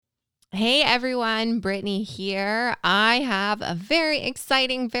Hey everyone, Brittany here. I have a very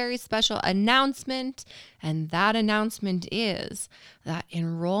exciting, very special announcement, and that announcement is that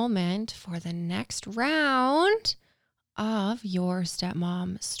enrollment for the next round of Your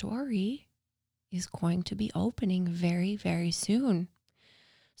Stepmom Story is going to be opening very, very soon.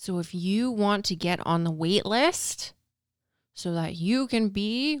 So if you want to get on the wait list so that you can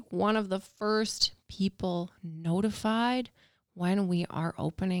be one of the first people notified when we are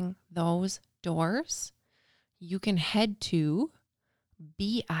opening those doors, you can head to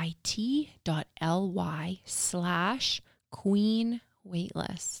bit.ly/queen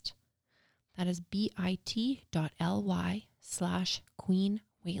waitlist. That is bit.ly/queen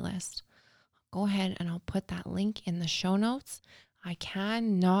waitlist. Go ahead and I'll put that link in the show notes. I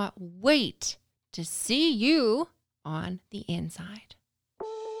cannot wait to see you on the inside.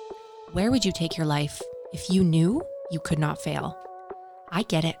 Where would you take your life if you knew you could not fail? I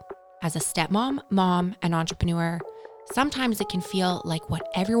get it. As a stepmom, mom, and entrepreneur, sometimes it can feel like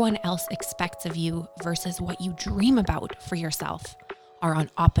what everyone else expects of you versus what you dream about for yourself are on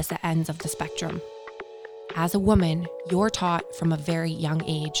opposite ends of the spectrum. As a woman, you're taught from a very young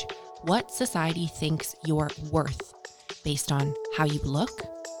age what society thinks you're worth based on how you look,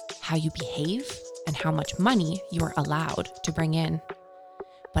 how you behave, and how much money you're allowed to bring in.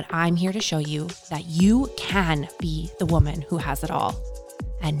 But I'm here to show you that you can be the woman who has it all,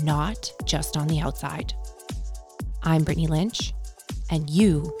 and not just on the outside. I'm Brittany Lynch, and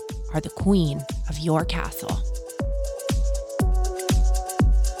you are the queen of your castle.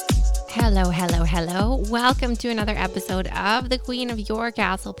 Hello, hello, hello. Welcome to another episode of the Queen of Your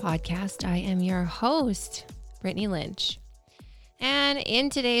Castle podcast. I am your host, Brittany Lynch. And in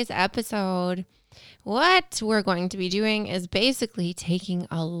today's episode, what we're going to be doing is basically taking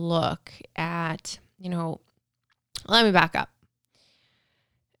a look at, let me back up.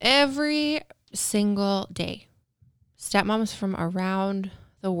 Every single day, stepmoms from around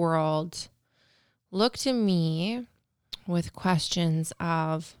the world look to me with questions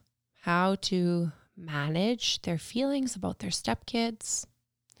of how to manage their feelings about their stepkids,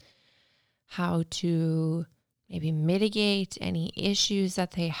 how to maybe mitigate any issues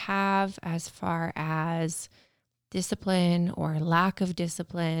that they have as far as discipline or lack of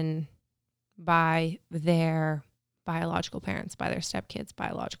discipline by their biological parents, by their stepkids'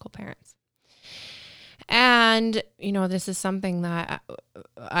 biological parents. And, this is something that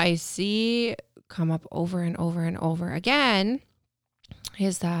I see come up over and over and over again,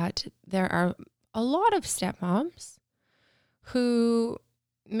 is that there are a lot of stepmoms who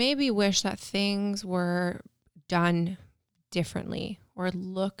maybe wish that things were done differently or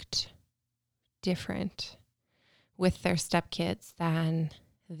looked different with their stepkids than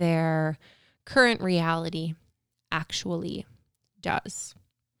their current reality actually does.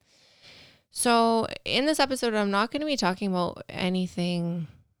 So in this episode, I'm not going to be talking about anything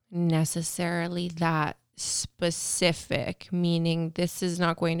necessarily that specific, meaning this is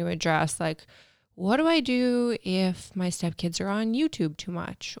not going to address like, what do I do if my stepkids are on YouTube too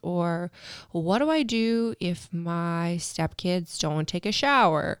much? Or what do I do if my stepkids don't take a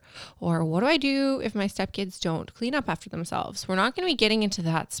shower? Or what do I do if my stepkids don't clean up after themselves? We're not going to be getting into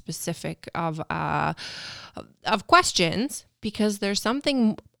that specific of questions, because there's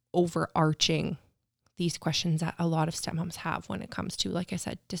something overarching these questions that a lot of stepmoms have when it comes to, like I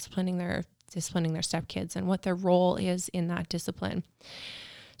said, disciplining their stepkids and what their role is in that discipline.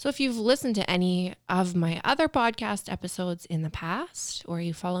 So if you've listened to any of my other podcast episodes in the past, or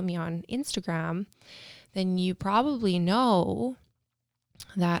you follow me on Instagram, then you probably know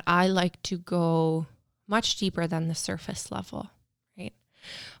that I like to go much deeper than the surface level, right?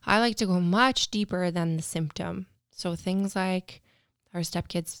 I like to go much deeper than the symptom. So things like our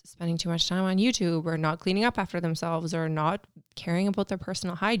stepkids spending too much time on YouTube, or not cleaning up after themselves, or not caring about their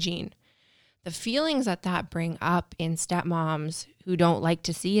personal hygiene. The feelings that bring up in stepmoms who don't like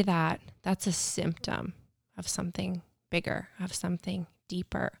to see that, that's a symptom of something bigger, of something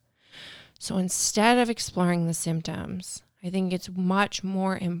deeper. So instead of exploring the symptoms, I think it's much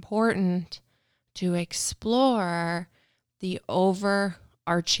more important to explore the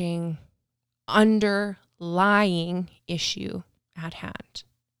overarching, underlying issue at hand.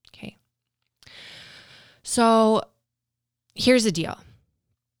 Okay. So here's the deal.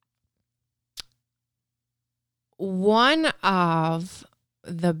 One of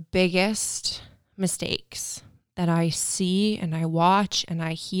the biggest mistakes that I see and I watch and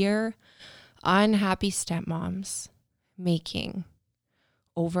I hear unhappy stepmoms making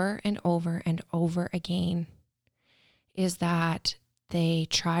over and over and over again is that they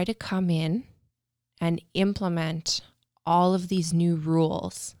try to come in and implement all of these new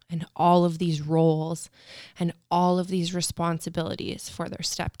rules and all of these roles and all of these responsibilities for their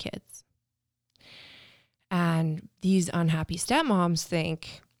stepkids. And these unhappy stepmoms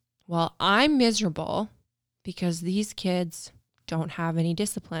think, well, I'm miserable because these kids don't have any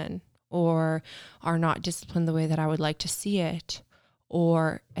discipline or are not disciplined the way that I would like to see it,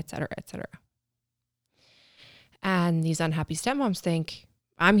 or et cetera, et cetera. And these unhappy stepmoms think,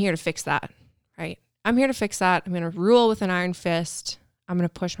 I'm here to fix that, right? I'm here to fix that. I'm going to rule with an iron fist. I'm going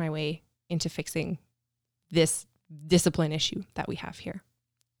to push my way into fixing this discipline issue that we have here.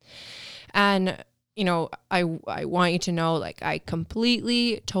 And, you know, I want you to know, like, I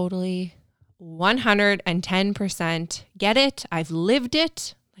completely, totally, 110% get it. I've lived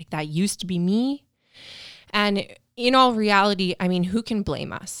it. Like, that used to be me. And in all reality, I mean, who can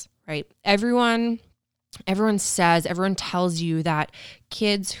blame us, right? Everyone tells you that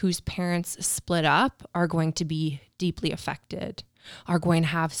kids whose parents split up are going to be deeply affected, are going to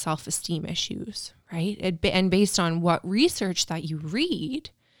have self-esteem issues, right? And based on what research that you read,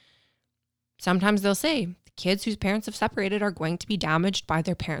 sometimes they'll say kids whose parents have separated are going to be damaged by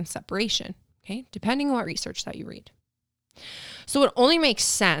their parents' separation, okay? Depending on what research that you read. So it only makes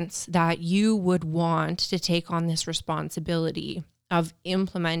sense that you would want to take on this responsibility of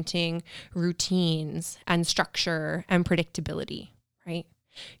implementing routines and structure and predictability, right?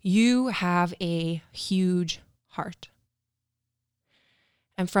 You have a huge heart.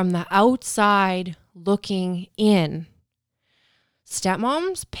 And from the outside looking in,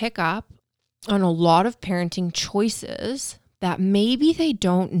 stepmoms pick up on a lot of parenting choices that maybe they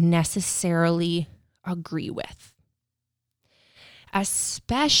don't necessarily agree with,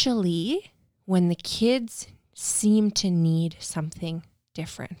 especially when the kids seem to need something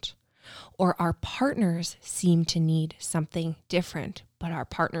different, or our partners seem to need something different, but our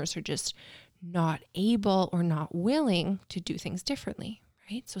partners are just not able or not willing to do things differently,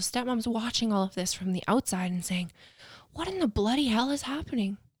 right? So stepmom's watching all of this from the outside and saying, what in the bloody hell is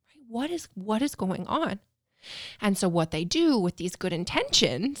happening? What is going on? And so what they do with these good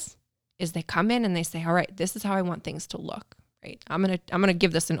intentions is they come in and they say, all right, this is how I want things to look, right? I'm going to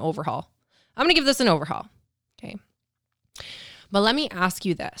give this an overhaul. Okay. But let me ask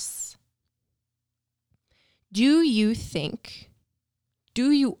you this. Do you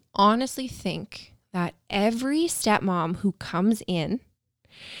honestly think that every stepmom who comes in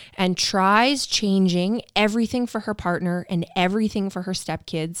and tries changing everything for her partner and everything for her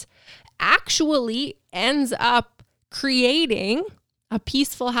stepkids actually ends up creating a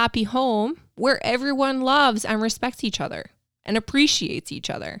peaceful, happy home where everyone loves and respects each other and appreciates each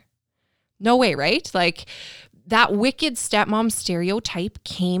other? No way, right? Like, that wicked stepmom stereotype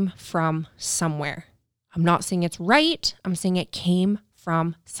came from somewhere. I'm not saying it's right. I'm saying it came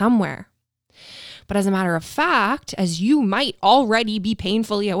from somewhere. But as a matter of fact, as you might already be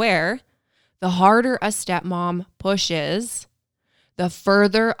painfully aware, the harder a stepmom pushes, the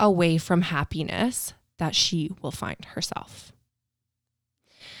further away from happiness that she will find herself.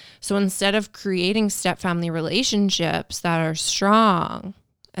 So instead of creating stepfamily relationships that are strong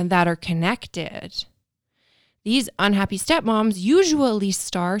and that are connected, these unhappy stepmoms usually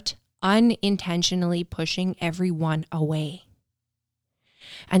start unintentionally pushing everyone away.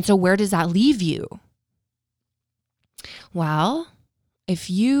 And so where does that leave you? Well,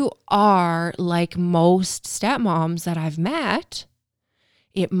 if you are like most stepmoms that I've met,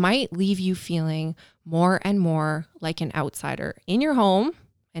 it might leave you feeling more and more like an outsider in your home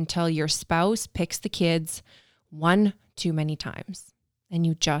until your spouse picks the kids one too many times and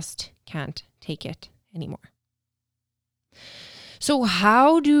you just can't take it anymore. So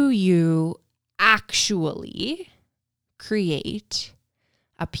how do you actually create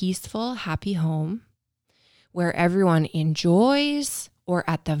a peaceful, happy home where everyone enjoys, or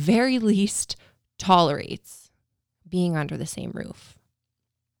at the very least tolerates, being under the same roof?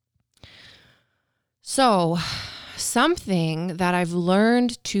 So something that I've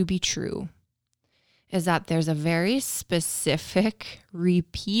learned to be true is that there's a very specific,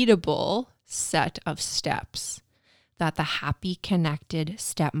 repeatable set of steps that the happy, connected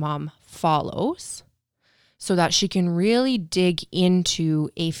stepmom follows so that she can really dig into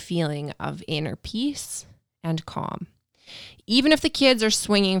a feeling of inner peace and calm, even if the kids are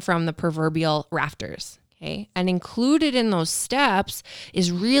swinging from the proverbial rafters. Okay. And included in those steps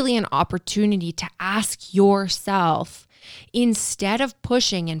is really an opportunity to ask yourself, instead of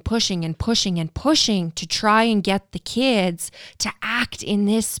pushing and pushing and pushing and pushing to try and get the kids to act in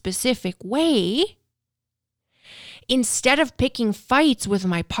this specific way, instead of picking fights with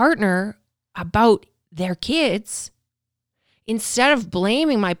my partner about their kids, instead of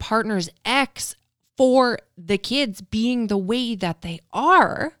blaming my partner's ex for the kids being the way that they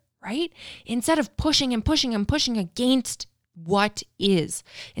are, right? Instead of pushing and pushing and pushing against what is,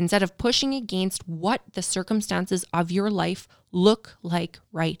 instead of pushing against what the circumstances of your life look like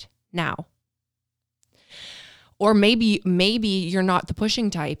right now. Or maybe you're not the pushing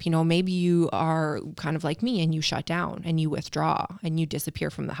type, maybe you are kind of like me and you shut down and you withdraw and you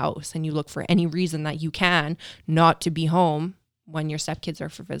disappear from the house and you look for any reason that you can not to be home when your stepkids are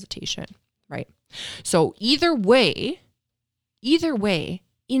for visitation, right? So either way,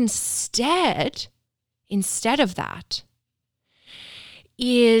 instead of that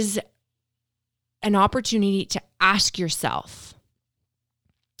is an opportunity to ask yourself,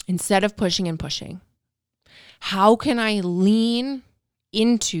 instead of pushing and pushing, how can I lean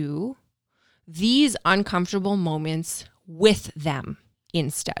into these uncomfortable moments with them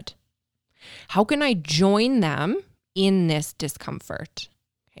instead? How can I join them in this discomfort?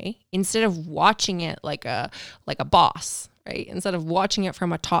 Okay. Instead of watching it like a boss, right? Instead of watching it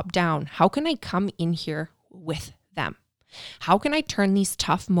from a top down, how can I come in here with them? How can I turn these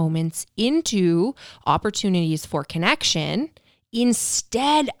tough moments into opportunities for connection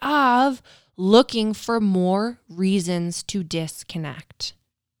instead of looking for more reasons to disconnect?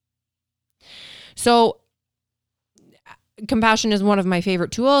 So compassion is one of my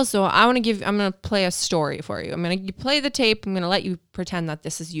favorite tools. So I'm going to play a story for you. I'm going to play the tape. I'm going to let you pretend that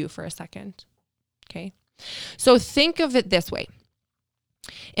this is you for a second. Okay. So think of it this way.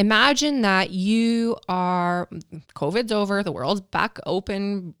 Imagine that COVID's over, the world's back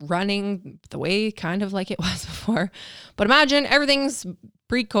open, running the way kind of like it was before. But imagine everything's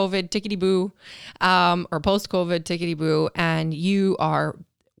pre-COVID, tickety-boo, or post-COVID, tickety-boo, and you are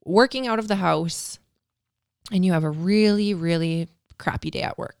working out of the house and you have a really, really crappy day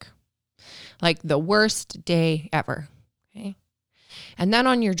at work. Like the worst day ever. Okay. And then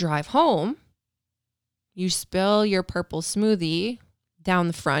on your drive home, you spill your purple smoothie down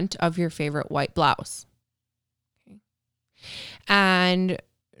the front of your favorite white blouse. Okay. And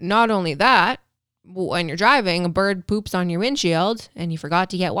not only that, when you're driving, a bird poops on your windshield and you forgot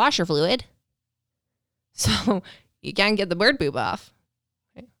to get washer fluid. So you can't get the bird poop off.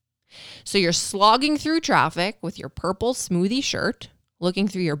 Okay. So you're slogging through traffic with your purple smoothie shirt, looking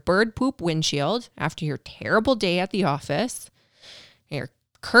through your bird poop windshield after your terrible day at the office. And you're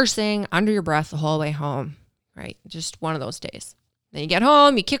cursing under your breath the whole way home, right? Just one of those days. Then you get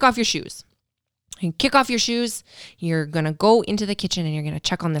home, you kick off your shoes. You kick off your shoes, you're going to go into the kitchen and you're going to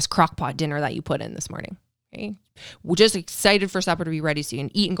check on this crock pot dinner that you put in this morning. Okay. We're just excited for supper to be ready so you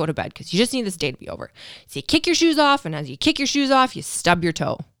can eat and go to bed because you just need this day to be over. So you kick your shoes off, and as you kick your shoes off, you stub your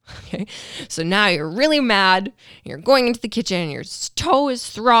toe. Okay. So now you're really mad. You're going into the kitchen, and your toe is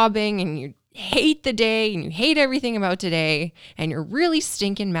throbbing, and you hate the day, and you hate everything about today, and you're really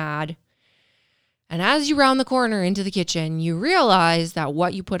stinking mad. And as you round the corner into the kitchen, you realize that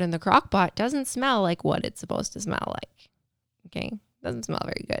what you put in the crock pot doesn't smell like what it's supposed to smell like. Okay? Doesn't smell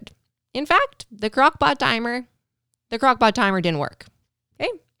very good. In fact, the crock pot timer didn't work. Okay?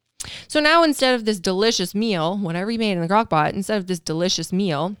 So now instead of this delicious meal, whatever you made in the crock pot, instead of this delicious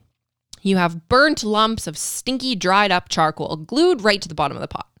meal, you have burnt lumps of stinky, dried up charcoal glued right to the bottom of the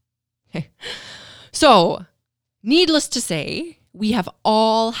pot. Okay? So, needless to say, we have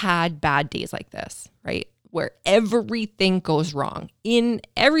all had bad days like this, right? Where everything goes wrong.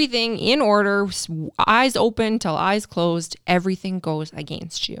 Everything in order, eyes open till eyes closed, everything goes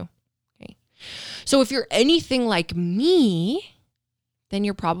against you. Okay. So if you're anything like me, then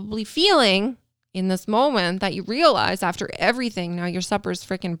you're probably feeling in this moment that you realize after everything, now your supper's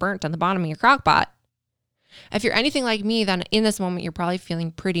freaking burnt on the bottom of your crock pot. If you're anything like me, then in this moment, you're probably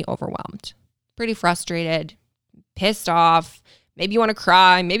feeling pretty overwhelmed, pretty frustrated, pissed off. Maybe you want to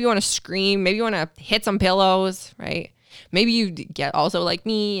cry. Maybe you want to scream. Maybe you want to hit some pillows, right? Maybe you get also like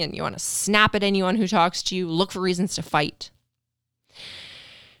me and you want to snap at anyone who talks to you, look for reasons to fight.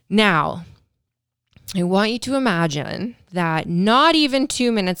 Now, I want you to imagine that not even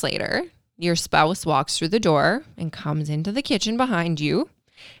 2 minutes later, your spouse walks through the door and comes into the kitchen behind you,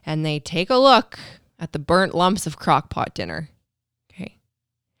 and they take a look at the burnt lumps of crock pot dinner. Okay.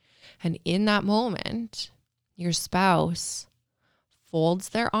 And in that moment, your spouse folds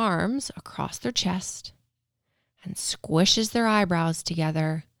their arms across their chest and squishes their eyebrows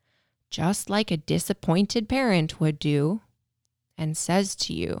together, just like a disappointed parent would do, and says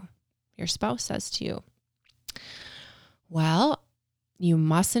to you, your spouse says to you, well, you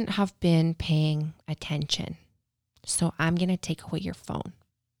mustn't have been paying attention, so I'm going to take away your phone.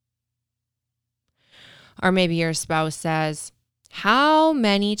 Or maybe your spouse says, how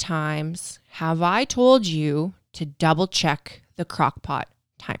many times have I told you to double check the crock pot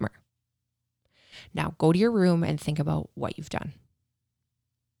timer? Now go to your room and think about what you've done.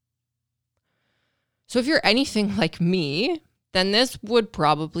 So if you're anything like me, then this would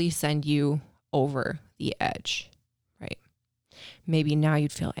probably send you over the edge, right? Maybe now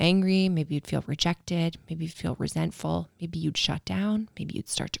you'd feel angry. Maybe you'd feel rejected. Maybe you'd feel resentful. Maybe you'd shut down. Maybe you'd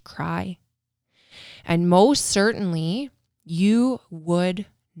start to cry. And most certainly, you would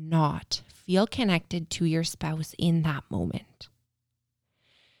not feel connected to your spouse in that moment.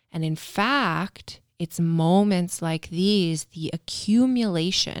 And in fact, it's moments like these, the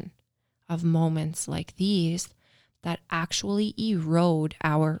accumulation of moments like these, that actually erode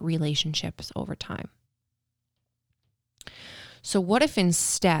our relationships over time. So what if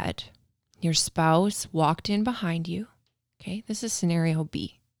instead your spouse walked in behind you? Okay, this is scenario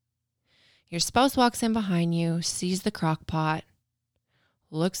B. Your spouse walks in behind you, sees the crock pot,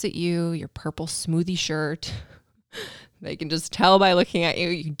 looks at you, your purple smoothie shirt. They can just tell by looking at you,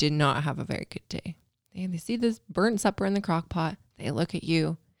 you did not have a very good day. They see this burnt supper in the crock pot. They look at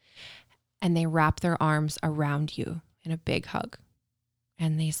you and they wrap their arms around you in a big hug.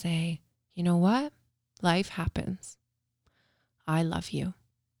 And they say, you know what? Life happens. I love you.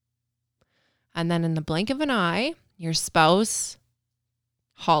 And then in the blink of an eye, your spouse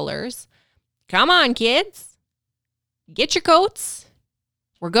hollers, come on, kids, get your coats.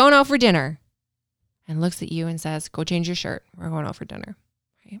 We're going out for dinner. And looks at you and says, go change your shirt. We're going out for dinner.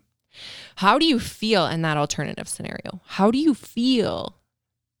 Right? How do you feel in that alternative scenario? How do you feel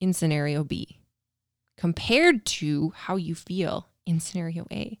in scenario B compared to how you feel in scenario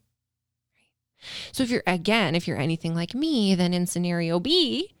A? So if you're anything like me, then in scenario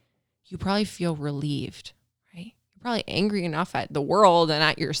B, you probably feel relieved, right? You're probably angry enough at the world and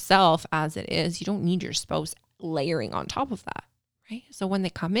at yourself as it is. You don't need your spouse layering on top of that, right? So when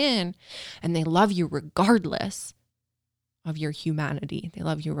they come in and they love you regardless of your humanity, they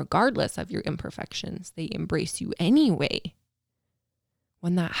love you regardless of your imperfections, they embrace you anyway.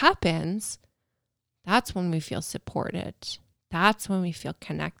 When that happens, that's when we feel supported. That's when we feel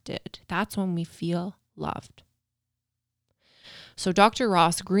connected. That's when we feel loved. So Dr.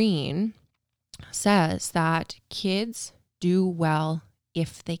 Ross Greene says that kids do well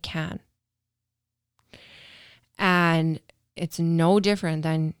if they can. And it's no different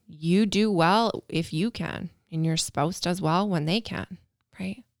than you do well if you can, and your spouse does well when they can,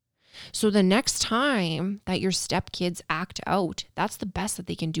 right? So the next time that your stepkids act out, that's the best that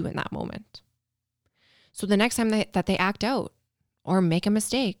they can do in that moment. So the next time that they act out, or make a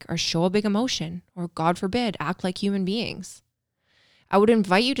mistake, or show a big emotion, or God forbid, act like human beings, I would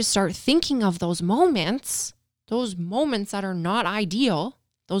invite you to start thinking of those moments that are not ideal,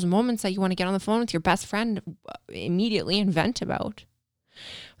 those moments that you want to get on the phone with your best friend immediately and vent about.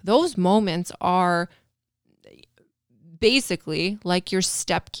 Those moments are basically like your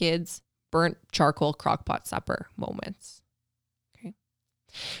stepkids' burnt charcoal crockpot supper moments. Okay.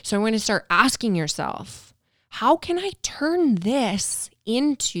 So I'm going to start asking yourself, how can I turn this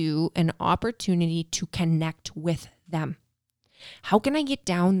into an opportunity to connect with them? How can I get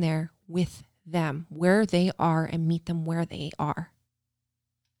down there with them, where they are, and meet them where they are?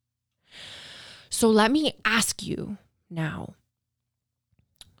 So let me ask you now,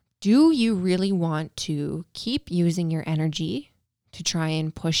 do you really want to keep using your energy to try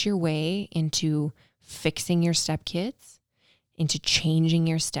and push your way into fixing your stepkids, into changing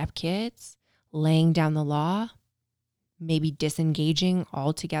your stepkids, laying down the law, maybe disengaging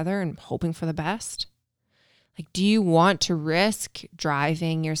altogether and hoping for the best? Like, do you want to risk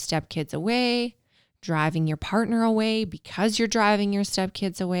driving your stepkids away, driving your partner away because you're driving your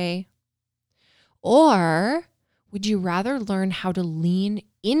stepkids away? Or would you rather learn how to lean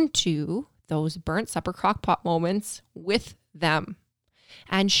into those burnt supper crockpot moments with them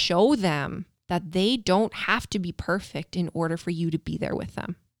and show them that they don't have to be perfect in order for you to be there with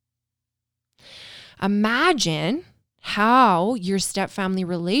them? Imagine how your stepfamily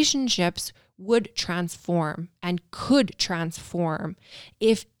relationships would transform and could transform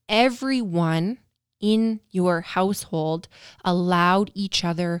if everyone in your household allowed each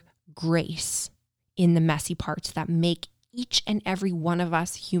other grace in the messy parts that make each and every one of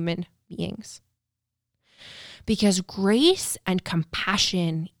us human beings. Because grace and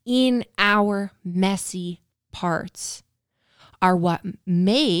compassion in our messy parts are what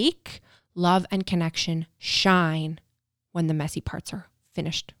make love and connection shine when the messy parts are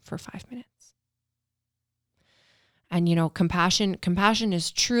finished for 5 minutes. And compassion is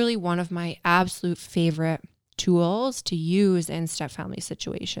truly one of my absolute favorite tools to use in stepfamily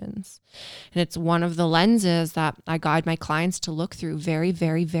situations. And it's one of the lenses that I guide my clients to look through very,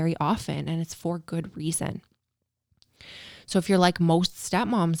 very, very often. And it's for good reason. So if you're like most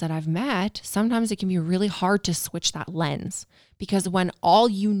stepmoms that I've met, sometimes it can be really hard to switch that lens, because when all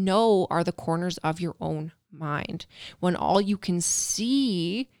you know are the corners of your own mind, when all you can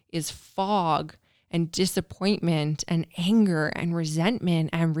see is fog and disappointment and anger and resentment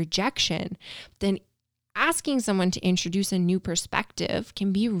and rejection, then asking someone to introduce a new perspective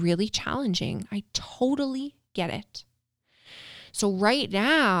can be really challenging. I totally get it. So right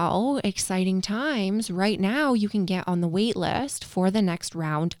now, exciting times, right now you can get on the wait list for the next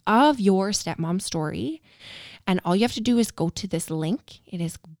round of your stepmom story. And all you have to do is go to this link. It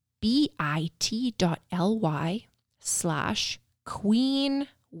is bit.ly/queen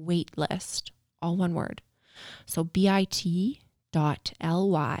waitlist, all one word. So bit.ly/queen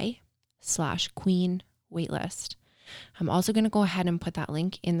waitlist. I'm also going to go ahead and put that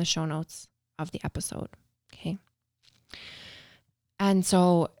link in the show notes of the episode. Okay. And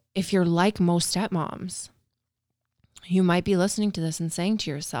so if you're like most stepmoms, you might be listening to this and saying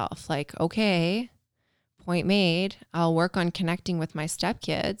to yourself, like, okay, point made, I'll work on connecting with my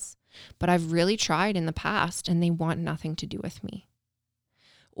stepkids, but I've really tried in the past and they want nothing to do with me.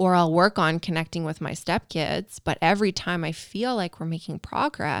 Or I'll work on connecting with my stepkids, but every time I feel like we're making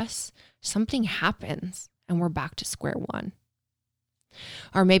progress, something happens and we're back to square one.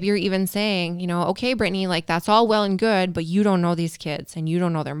 Or maybe you're even saying, okay, Brittany, like that's all well and good, but you don't know these kids and you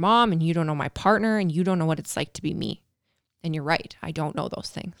don't know their mom and you don't know my partner and you don't know what it's like to be me. And you're right. I don't know those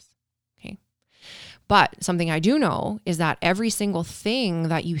things. Okay. But something I do know is that every single thing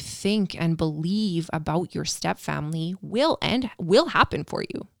that you think and believe about your stepfamily will happen for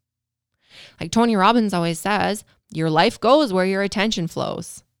you. Like Tony Robbins always says, your life goes where your attention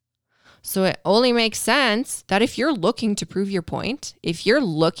flows. So it only makes sense that if you're looking to prove your point, if you're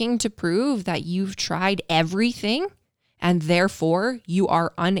looking to prove that you've tried everything and therefore you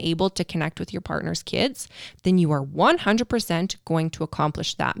are unable to connect with your partner's kids, then you are 100% going to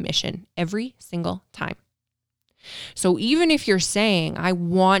accomplish that mission every single time. So even if you're saying, I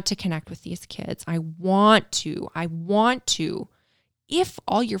want to connect with these kids, I want to, if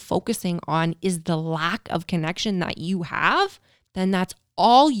all you're focusing on is the lack of connection that you have, then that's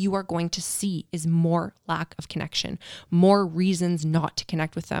all you are going to see is more lack of connection, more reasons not to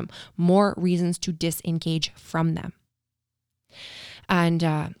connect with them, more reasons to disengage from them. And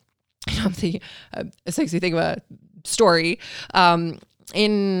I'm thinking, a sexy thing of a story.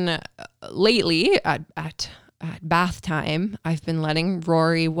 Lately at bath time, I've been letting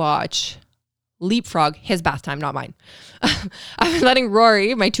Rory watch Leapfrog, his bath time, not mine. I've been letting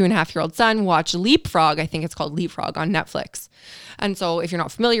Rory, my 2.5-year-old son, watch Leapfrog. I think it's called Leapfrog on Netflix. And so if you're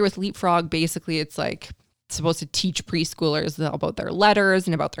not familiar with Leapfrog, basically it's like supposed to teach preschoolers about their letters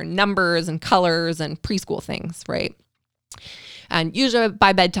and about their numbers and colors and preschool things, right? And usually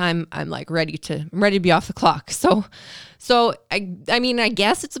by bedtime, I'm like ready to be off the clock. So I mean, I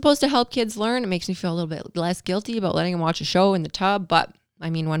guess it's supposed to help kids learn. It makes me feel a little bit less guilty about letting them watch a show in the tub, but I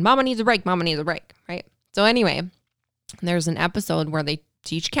mean, when mama needs a break, right? So anyway, there's an episode where they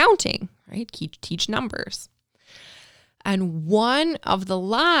teach counting, right? Teach numbers. And one of the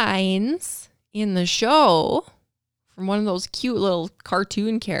lines in the show from one of those cute little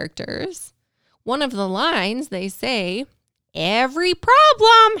cartoon characters, one of the lines they say, every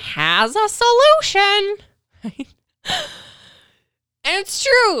problem has a solution, right? And it's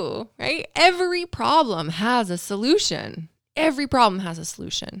true, right? Every problem has a solution. Every problem has a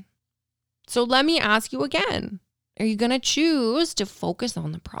solution. So let me ask you again. Are you going to choose to focus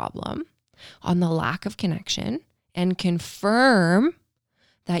on the problem, on the lack of connection, and confirm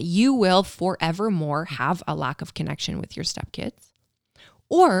that you will forevermore have a lack of connection with your stepkids?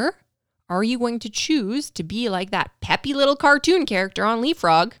 Or are you going to choose to be like that peppy little cartoon character on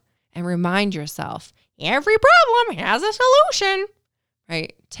Leapfrog and remind yourself, every problem has a solution,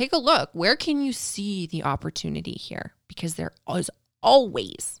 right? Take a look. Where can you see the opportunity here? Because there is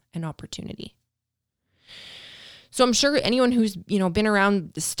always an opportunity. So I'm sure anyone who's, been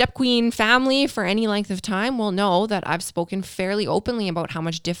around the Step Queen family for any length of time will know that I've spoken fairly openly about how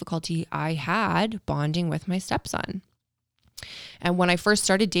much difficulty I had bonding with my stepson. And when I first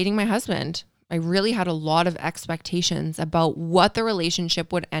started dating my husband, I really had a lot of expectations about what the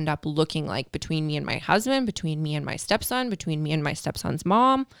relationship would end up looking like between me and my husband, between me and my stepson, between me and my stepson's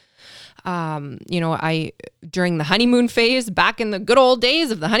mom. During the honeymoon phase, back in the good old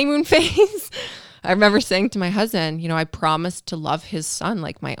days of the honeymoon phase, I remember saying to my husband, I promised to love his son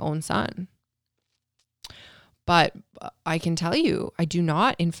like my own son. But I can tell you, I do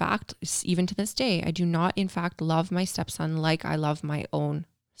not, in fact, even to this day, I do not, in fact, love my stepson like I love my own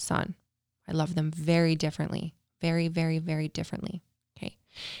son. I love them very differently, very, very, very differently. Okay.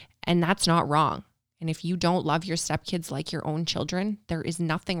 And that's not wrong. And if you don't love your stepkids like your own children, there is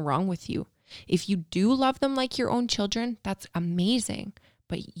nothing wrong with you. If you do love them like your own children, that's amazing.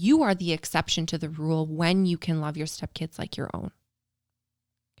 But you are the exception to the rule when you can love your stepkids like your own.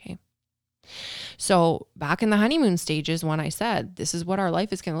 Okay. So back in the honeymoon stages, when I said, this is what our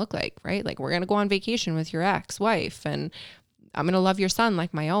life is going to look like, right? Like, we're going to go on vacation with your ex-wife, and I'm going to love your son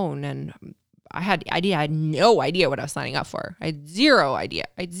like my own. And I had no idea what I was signing up for. I had zero idea.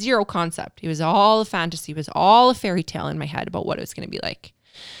 I had zero concept. It was all a fantasy. It was all a fairy tale in my head about what it was going to be like.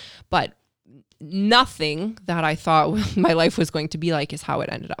 But nothing that I thought my life was going to be like is how it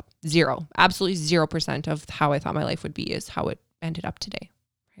ended up. Zero. Absolutely 0% of how I thought my life would be is how it ended up today.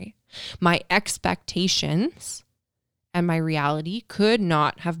 Right? My expectations and my reality could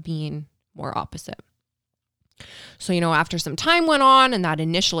not have been more opposite. So, after some time went on and that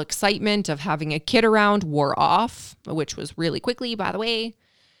initial excitement of having a kid around wore off, which was really quickly, by the way,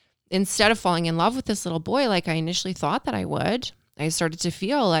 instead of falling in love with this little boy like I initially thought that I would, I started to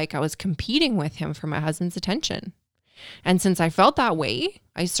feel like I was competing with him for my husband's attention. And since I felt that way,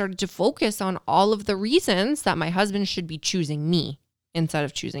 I started to focus on all of the reasons that my husband should be choosing me instead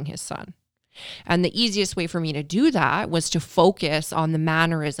of choosing his son. And the easiest way for me to do that was to focus on the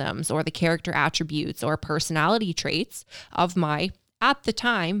mannerisms or the character attributes or personality traits of my, at the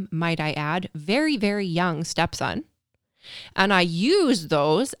time, might I add, very, very young stepson. And I used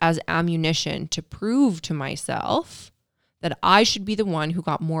those as ammunition to prove to myself that I should be the one who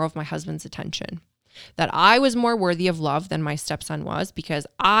got more of my husband's attention, that I was more worthy of love than my stepson was because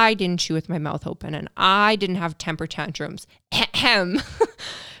I didn't chew with my mouth open and I didn't have temper tantrums.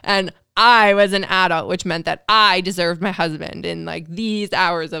 And I was an adult, which meant that I deserved my husband in like these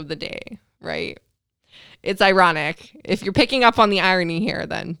hours of the day, right? It's ironic. If you're picking up on the irony here,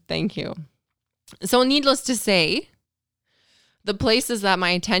 then thank you. So needless to say, the places that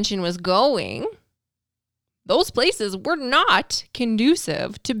my attention was going, those places were not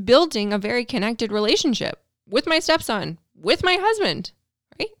conducive to building a very connected relationship with my stepson, with my husband,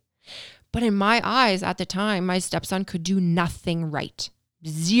 right? But in my eyes at the time, my stepson could do nothing right.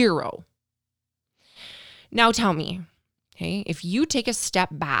 Zero. Now tell me, okay, if you take a step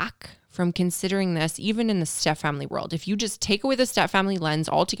back from considering this, even in the stepfamily world, if you just take away the stepfamily lens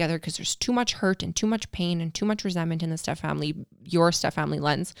altogether, because there's too much hurt and too much pain and too much resentment in the stepfamily, your stepfamily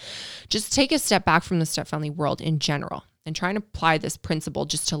lens, just take a step back from the stepfamily world in general and try and apply this principle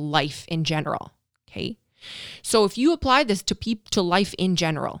just to life in general, okay? So if you apply this to life in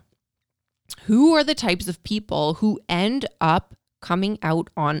general, who are the types of people who end up coming out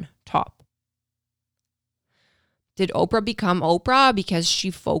on top? Did Oprah become Oprah because she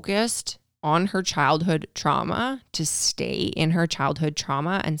focused on her childhood trauma to stay in her childhood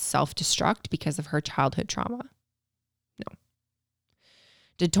trauma and self-destruct because of her childhood trauma? No.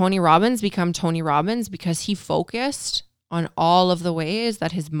 Did Tony Robbins become Tony Robbins because he focused on all of the ways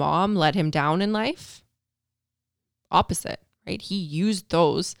that his mom let him down in life? Opposite, right? He used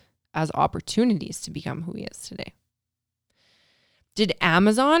those as opportunities to become who he is today. Did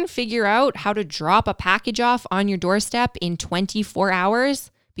Amazon figure out how to drop a package off on your doorstep in 24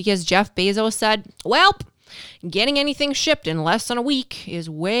 hours because Jeff Bezos said, well, getting anything shipped in less than a week is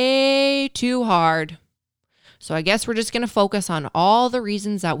way too hard. So I guess we're just going to focus on all the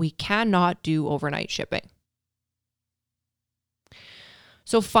reasons that we cannot do overnight shipping.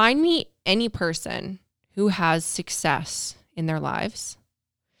 So find me any person who has success in their lives,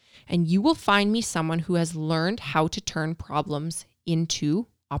 and you will find me someone who has learned how to turn problems into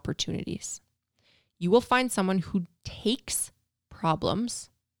opportunities. You will find someone who takes problems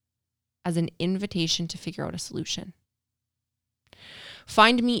as an invitation to figure out a solution.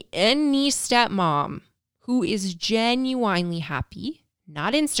 Find me any stepmom who is genuinely happy,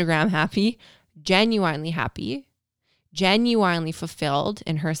 not Instagram happy, genuinely happy, genuinely fulfilled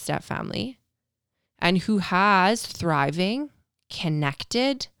in her stepfamily, and who has thriving,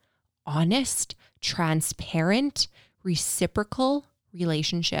 connected, honest, transparent, reciprocal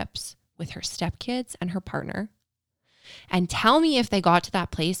relationships with her stepkids and her partner. And tell me if they got to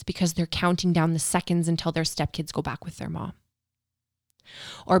that place because they're counting down the seconds until their stepkids go back with their mom.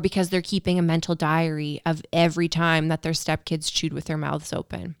 Or because they're keeping a mental diary of every time that their stepkids chewed with their mouths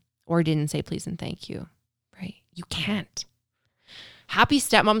open or didn't say please and thank you, right? You can't. Happy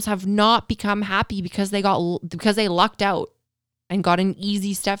stepmoms have not become happy because they lucked out and got an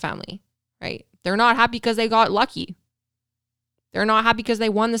easy stepfamily, right? They're not happy because they got lucky. They're not happy because they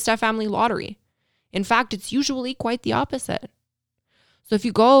won the stepfamily lottery. In fact, it's usually quite the opposite. So if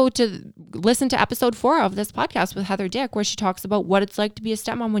you go to listen to episode 4 of this podcast with Heather Dick, where she talks about what it's like to be a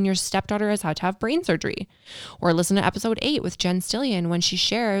stepmom when your stepdaughter has had to have brain surgery, or listen to episode 8 with Jen Stillion when she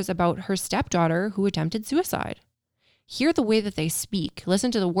shares about her stepdaughter who attempted suicide. Hear the way that they speak,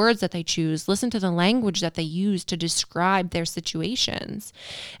 listen to the words that they choose, listen to the language that they use to describe their situations.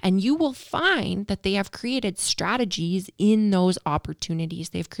 And you will find that they have created strategies in those opportunities.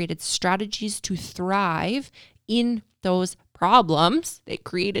 They've created strategies to thrive in those problems. They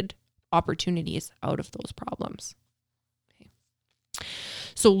created opportunities out of those problems. Okay.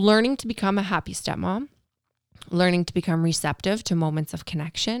 So learning to become a happy stepmom, learning to become receptive to moments of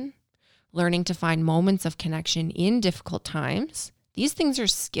connection, learning to find moments of connection in difficult times. These things are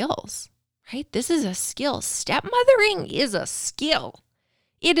skills, right? This is a skill. Stepmothering is a skill.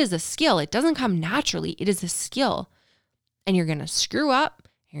 It is a skill. It doesn't come naturally. It is a skill. And you're going to screw up,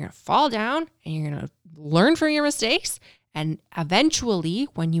 you're going to fall down, and you're going to learn from your mistakes. And eventually,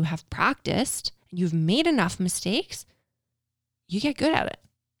 when you have practiced and you've made enough mistakes, you get good at it,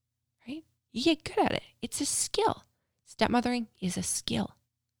 right? You get good at it. It's a skill. Stepmothering is a skill.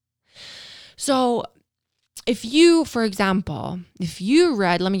 So if you, for example,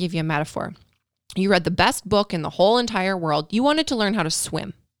 let me give you a metaphor. You read the best book in the whole entire world. You wanted to learn how to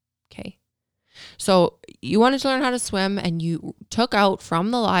swim. Okay. So you wanted to learn how to swim and you took out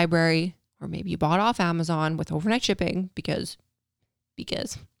from the library, or maybe you bought off Amazon with overnight shipping because you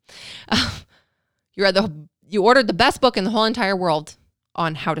ordered the best book in the whole entire world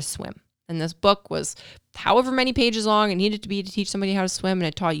on how to swim. And this book was however many pages long it needed to be to teach somebody how to swim. And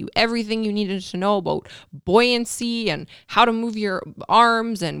it taught you everything you needed to know about buoyancy and how to move your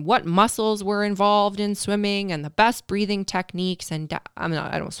arms and what muscles were involved in swimming and the best breathing techniques. And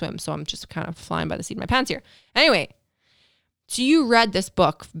I don't swim, so I'm just kind of flying by the seat of my pants here. Anyway, so you read this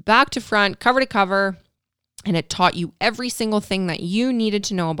book back to front, cover to cover, and it taught you every single thing that you needed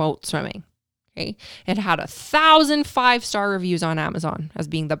to know about swimming. Okay. It had 1,000 5-star reviews on Amazon as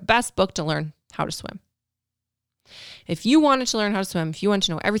being the best book to learn how to swim. If you wanted to learn how to swim, if you want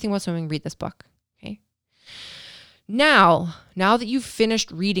to know everything about swimming, read this book. Okay. Now that you've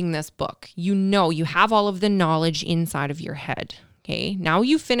finished reading this book, you have all of the knowledge inside of your head. Okay. Now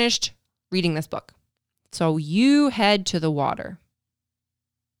you've finished reading this book. So you head to the water.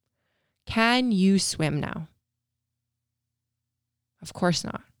 Can you swim now? Of course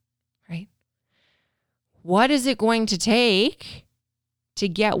not. Right? What is it going to take to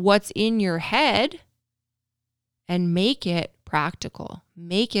get what's in your head and make it practical?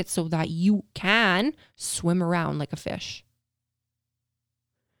 Make it so that you can swim around like a fish.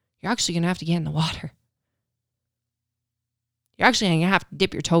 You're actually going to have to get in the water. You're actually going to have to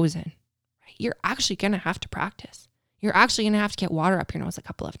dip your toes in. Right? You're actually going to have to practice. You're actually going to have to get water up your nose a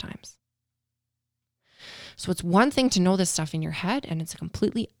couple of times. So it's one thing to know this stuff in your head, and it's a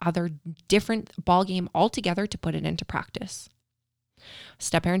completely other different ballgame altogether to put it into practice.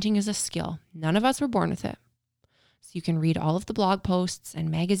 Step parenting is a skill. None of us were born with it. So you can read all of the blog posts and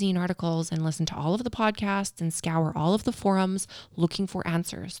magazine articles and listen to all of the podcasts and scour all of the forums looking for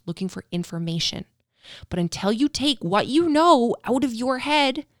answers, looking for information. But until you take what you know out of your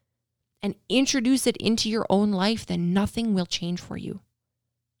head and introduce it into your own life, then nothing will change for you.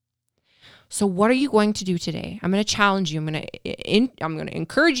 So what are you going to do today? I'm going to challenge you. I'm going to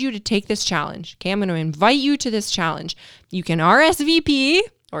encourage you to take this challenge. Okay, I'm going to invite you to this challenge. You can RSVP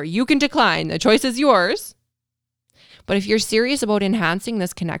or you can decline. The choice is yours. But if you're serious about enhancing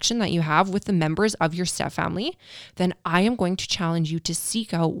this connection that you have with the members of your stepfamily, then I am going to challenge you to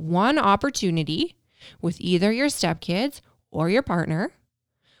seek out one opportunity with either your stepkids or your partner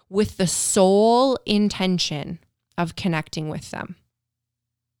with the sole intention of connecting with them.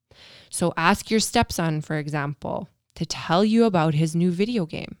 So ask your stepson, for example, to tell you about his new video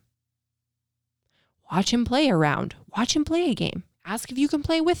game. Watch him play around. Watch him play a game. Ask if you can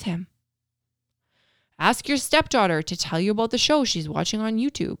play with him. Ask your stepdaughter to tell you about the show she's watching on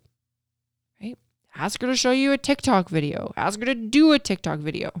YouTube. Right? Ask her to show you a TikTok video. Ask her to do a TikTok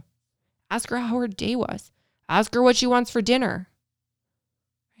video. Ask her how her day was. Ask her what she wants for dinner.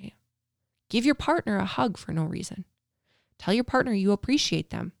 Right? Give your partner a hug for no reason. Tell your partner you appreciate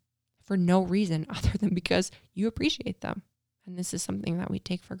them for no reason other than because you appreciate them. And this is something that we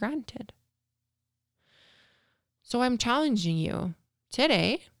take for granted. So I'm challenging you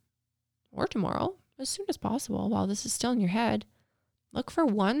today or tomorrow, as soon as possible, while this is still in your head, look for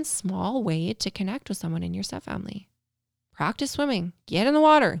one small way to connect with someone in your stepfamily. Practice swimming. Get in the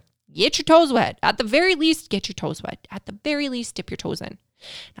water. Get your toes wet. At the very least, get your toes wet. At the very least, dip your toes in.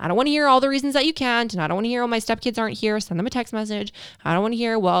 I don't want to hear all the reasons that you can't, and I don't want to hear, oh, my stepkids aren't here. Send them a text message. I don't want to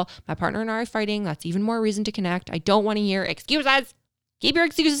hear, well, my partner and I are fighting. That's even more reason to connect. I don't want to hear excuses. Keep your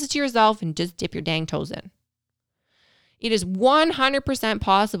excuses to yourself and just dip your dang toes in. It is 100%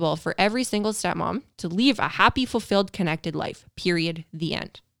 possible for every single stepmom to leave a happy, fulfilled, connected life. Period. The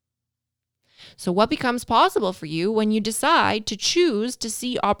end. So what becomes possible for you when you decide to choose to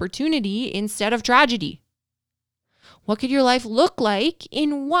see opportunity instead of tragedy? What could your life look like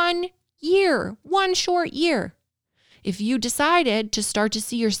in 1 year, one short year, if you decided to start to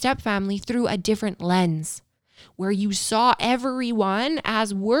see your stepfamily through a different lens, where you saw everyone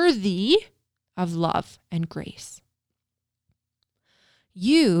as worthy of love and grace?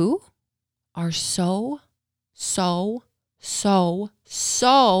 You are so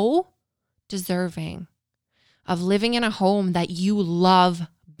deserving of living in a home that you love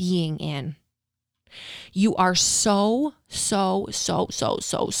being in. You are so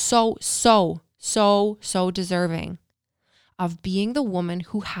deserving of being the woman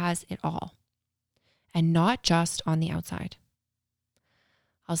who has it all, and not just on the outside.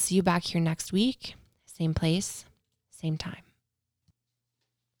 I'll see you back here next week, same place, same time.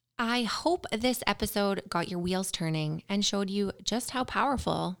 I hope this episode got your wheels turning and showed you just how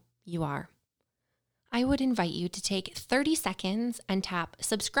powerful you are. I would invite you to take 30 seconds and tap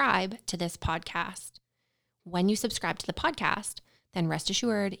subscribe to this podcast. When you subscribe to the podcast, then rest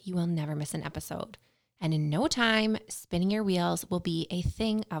assured you will never miss an episode. And in no time, spinning your wheels will be a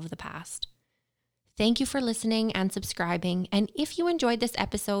thing of the past. Thank you for listening and subscribing. And if you enjoyed this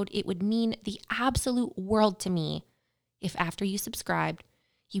episode, it would mean the absolute world to me if after you subscribed,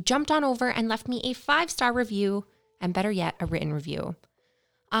 you jumped on over and left me a 5-star review, and better yet, a written review.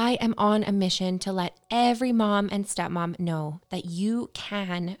 I am on a mission to let every mom and stepmom know that you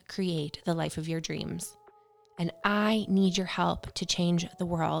can create the life of your dreams. And I need your help to change the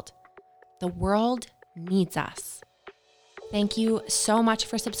world. The world needs us. Thank you so much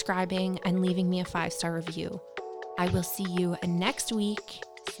for subscribing and leaving me a 5-star review. I will see you next week,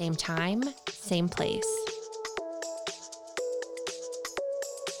 same time, same place.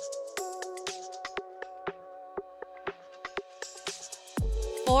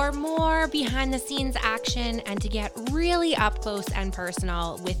 For more behind the scenes action and to get really up close and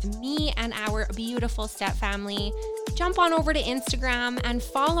personal with me and our beautiful step family, jump on over to Instagram and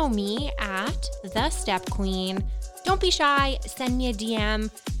follow me at The Step Queen. Don't be shy, send me a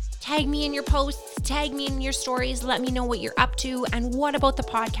DM, tag me in your posts, tag me in your stories, let me know what you're up to and what about the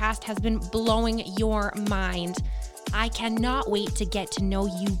podcast has been blowing your mind. I cannot wait to get to know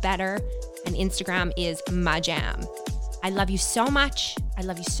you better, and Instagram is my jam. I love you so much. I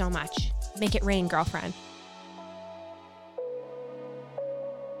love you so much. Make it rain, girlfriend.